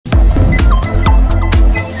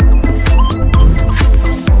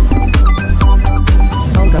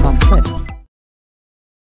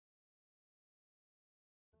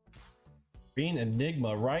Green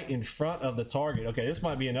Enigma right in front of the target. Okay, this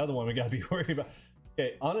might be another one we got to be worried about.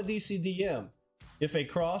 Okay, on a DCDM, if a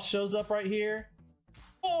cross shows up right here,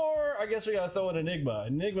 or I guess we got to throw an Enigma.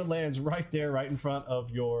 Enigma lands right there, right in front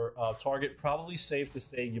of your target. Probably safe to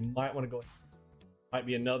say you might want to go. Might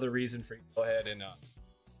be another reason for you to go ahead and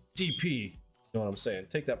TP. You know what I'm saying?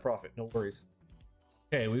 Take that profit, no worries.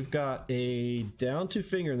 Okay, we've got a down 2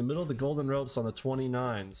 finger in the middle of the golden ropes on the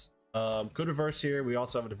 29s. Could reverse here. We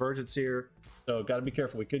also have a divergence here, so got to be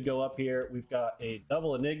careful. We could go up here. We've got a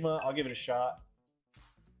double Enigma. I'll give it a shot.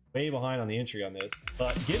 Way behind on the entry on this,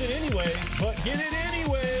 but get it anyways.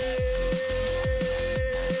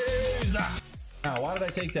 Now, why did I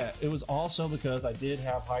take that? It was also because I did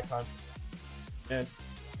have high time,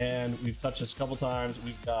 and we've touched this a couple times.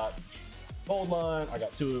 We've got gold line. I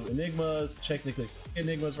got 2 Enigmas, technically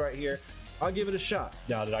Enigmas right here. I'll give it a shot.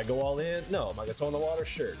 Now, did I go all in? No. Am I gonna throw in the water?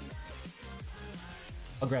 Sure.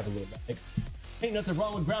 I'll grab a little bag. Ain't nothing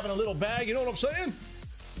wrong with grabbing a little bag, you know what I'm saying?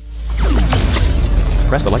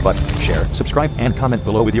 Press the like button, share, subscribe, and comment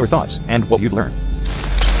below with your thoughts and what you've learned.